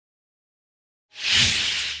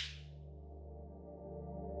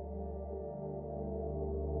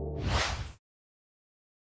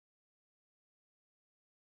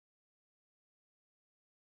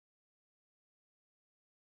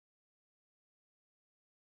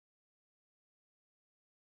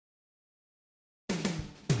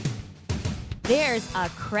There's a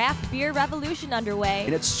craft beer revolution underway.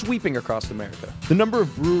 And it's sweeping across America. The number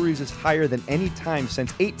of breweries is higher than any time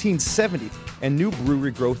since 1870, and new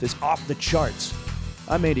brewery growth is off the charts.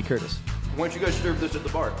 I'm Andy Curtis. Why don't you guys serve this at the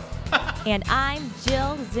bar? And I'm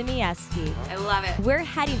Jill Zimieski. I love it. We're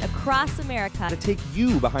heading across America To take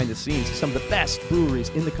you behind the scenes to some of the best breweries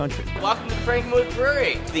in the country. Welcome to Frankenmuth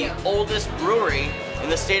Brewery, the oldest brewery in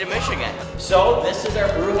the state of Michigan. So this is our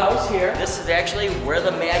brew house here. This is actually where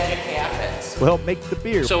the magic happens. We'll help make the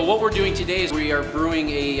beer. So what we're doing today is we are brewing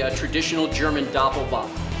a traditional German Doppelbock.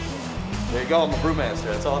 There you go, I'm a brewmaster.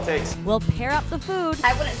 That's all it takes. We'll pair up the food.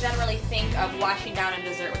 I wouldn't generally think of washing down a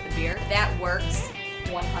dessert with a beer. That works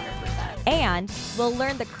 100%. And we'll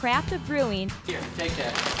learn the craft of brewing. Here, take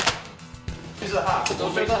that. These are the hops.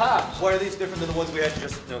 Those are the hops. Why are these different than the ones we had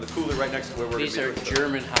just, the cooler right next to where we're These are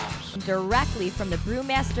German hops. Directly from the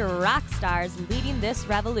brewmaster rock stars leading this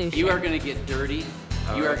revolution. You are going to get dirty,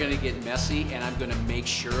 you are going to get messy, and I'm going to make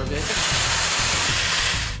sure of it.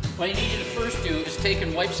 What you need you to first do is take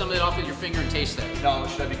and wipe some of it off with your finger and taste that. No,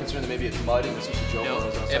 should I be concerned that maybe it's mud and this is a joke?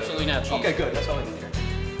 No, absolutely not. Okay, good. That's all I need here.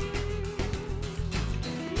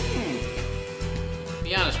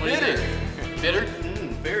 Be honest, what do you think? Bitter?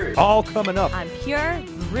 Very. All coming up. On Pure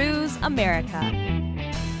Brews America.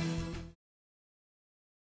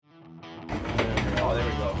 Oh, there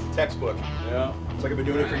we go. Textbook. Yeah. It's like I've been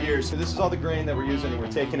doing it for years. So this is all the grain that we're using, and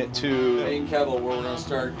we're taking it to the main kettle where we're going to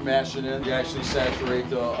start mashing in. You actually saturate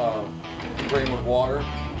the grain with water,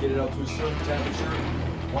 get it up to a certain temperature.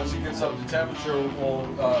 Once it gets up to temperature, we'll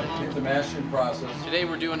hit the mashing process. Today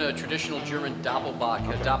we're doing a traditional German Doppelbock.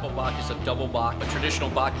 A Doppelbock is a double bock. A traditional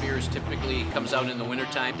bock beer is typically comes out in the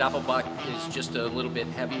wintertime. Doppelbock is just a little bit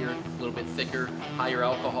heavier, a little bit thicker, higher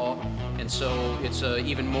alcohol, and so it's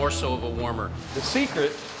even more so of a warmer. The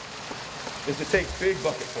secret is to take big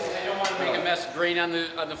bucketfuls. I don't want to make a mess, grain on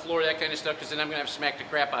the floor, that kind of stuff, because then I'm going to have to smack the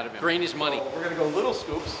crap out of it. Grain is money. So we're going to go little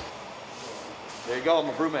scoops. There you go, I'm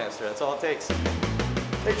a brewmaster. That's all it takes.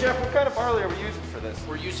 Hey Jeff, what kind of barley are we using for this?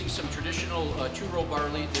 We're using some traditional two-row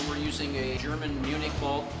barley, then we're using a German Munich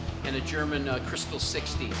malt and a German Crystal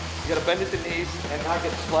 60. You gotta bend at the knees and not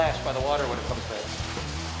get splashed by the water when it comes back.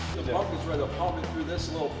 The pump is ready to pump it through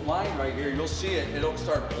this little line right here. You'll see it. It'll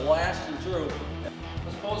start blasting through.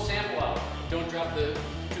 Let's pull a sample out. Don't drop the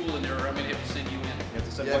tool in there or I'm going to have to send you in. You have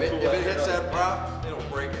to send Yeah, one if tool it out. hits that prop, it'll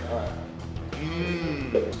break it. All right.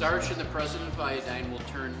 Starch in the presence of iodine will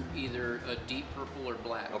turn either a deep purple or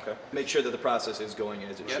black. Okay. Make sure that the process is going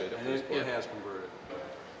as it should. And it has converted.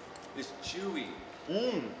 It's chewy.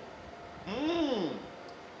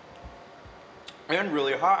 And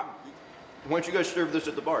really hot. Why don't you guys serve this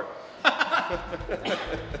at the bar?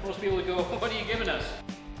 Most people would go, what are you giving us?